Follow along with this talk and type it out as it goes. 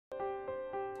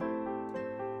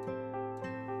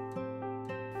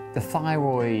The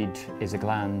thyroid is a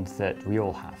gland that we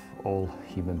all have, all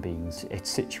human beings. It's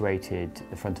situated at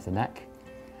the front of the neck,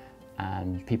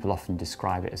 and people often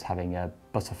describe it as having a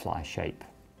butterfly shape.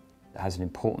 It has an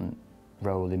important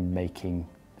role in making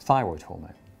thyroid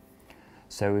hormone.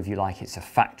 So if you like, it's a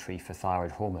factory for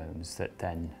thyroid hormones that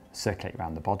then circulate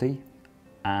around the body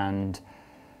and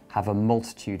have a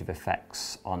multitude of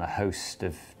effects on a host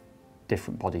of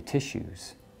different body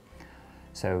tissues.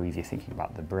 So if you're thinking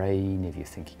about the brain, if you're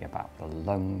thinking about the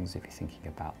lungs, if you're thinking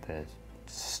about the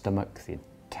stomach, the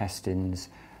intestines,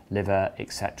 liver,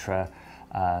 etc.,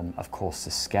 of course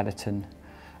the skeleton,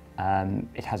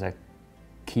 it has a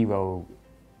key role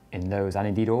in those and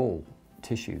indeed all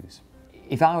tissues.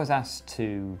 If I was asked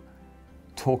to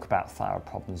talk about thyroid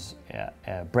problems,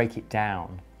 break it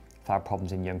down, thyroid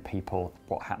problems in young people,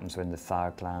 what happens when the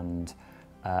thyroid gland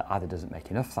either doesn't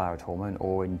make enough thyroid hormone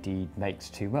or indeed makes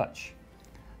too much.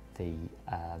 The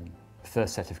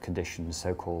first set of conditions,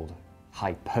 so-called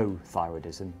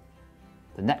hypothyroidism.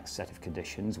 The next set of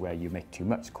conditions where you make too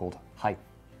much, called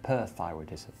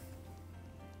hyperthyroidism.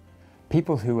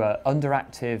 People who are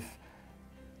underactive,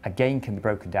 again, can be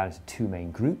broken down into two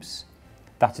main groups.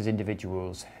 That is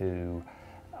individuals who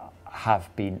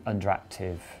have been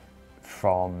underactive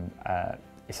from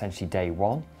essentially day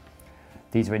one.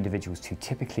 These are individuals who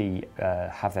typically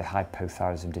have their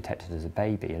hypothyroidism detected as a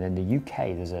baby, and in the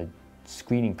UK there's a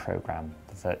screening program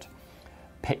that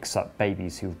picks up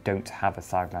babies who don't have a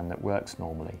thyroid gland that works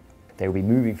normally. They will be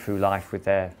moving through life with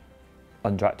their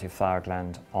underactive thyroid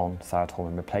gland on thyroid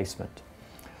hormone replacement.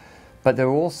 But there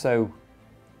are also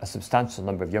a substantial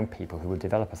number of young people who will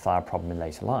develop a thyroid problem in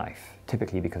later life,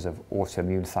 typically because of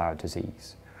autoimmune thyroid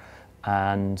disease.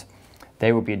 And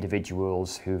they will be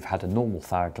individuals who've had a normal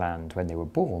thyroid gland when they were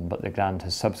born, but the gland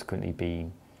has subsequently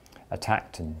been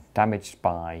attacked and damaged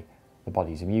by the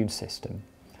body's immune system.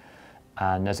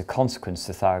 And as a consequence,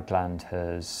 the thyroid gland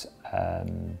has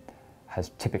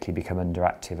typically become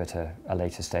underactive at a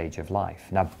later stage of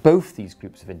life. Now, both these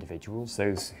groups of individuals,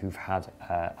 those who've had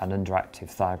an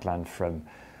underactive thyroid gland from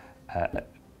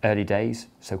early days,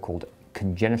 so-called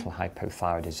congenital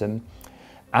hypothyroidism,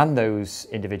 and those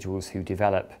individuals who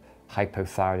develop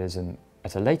hypothyroidism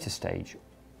at a later stage,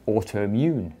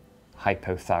 autoimmune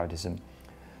hypothyroidism.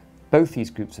 Both these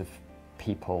groups of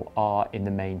people are in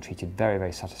the main treated very,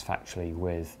 very satisfactorily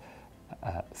with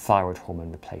thyroid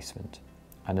hormone replacement,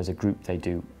 and as a group they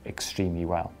do extremely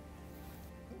well.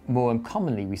 More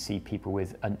uncommonly, we see people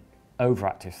with an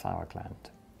overactive thyroid gland,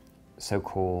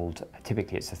 so-called,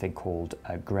 typically it's a thing called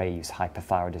Graves'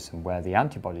 hyperthyroidism, where the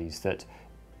antibodies that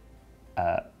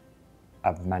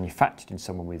are manufactured in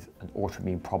someone with an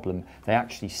autoimmune problem, they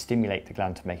actually stimulate the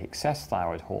gland to make excess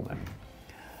thyroid hormone.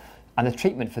 And the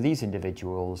treatment for these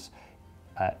individuals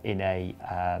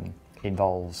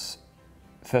involves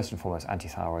first and foremost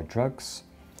anti-thyroid drugs,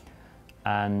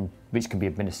 and which can be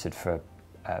administered for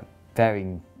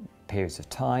varying periods of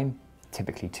time,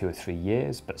 typically 2 or 3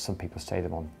 years, but some people stay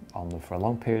on them for a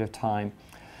long period of time.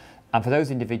 And for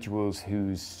those individuals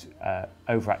whose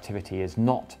overactivity is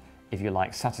not, if you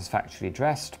like, satisfactorily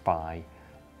addressed by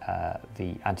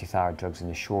the anti-thyroid drugs in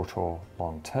the short or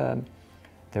long term,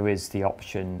 there is the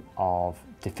option of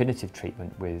definitive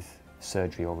treatment with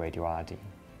surgery or radioiodine,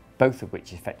 both of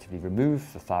which effectively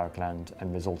remove the thyroid gland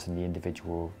and result in the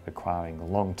individual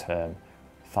requiring long-term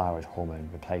thyroid hormone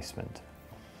replacement.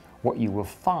 What you will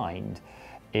find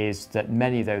is that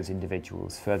many of those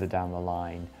individuals further down the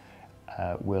line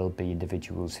will be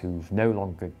individuals who've no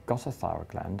longer got a thyroid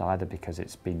gland, either because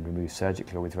it's been removed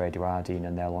surgically or with radioiodine,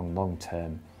 and they're on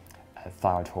long-term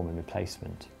thyroid hormone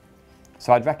replacement.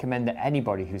 So I'd recommend that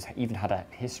anybody who's even had a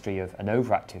history of an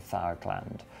overactive thyroid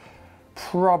gland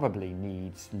probably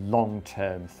needs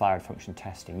long-term thyroid function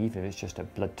testing, even if it's just a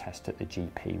blood test at the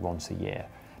GP once a year,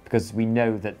 because we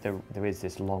know that there is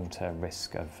this long-term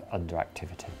risk of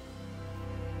underactivity.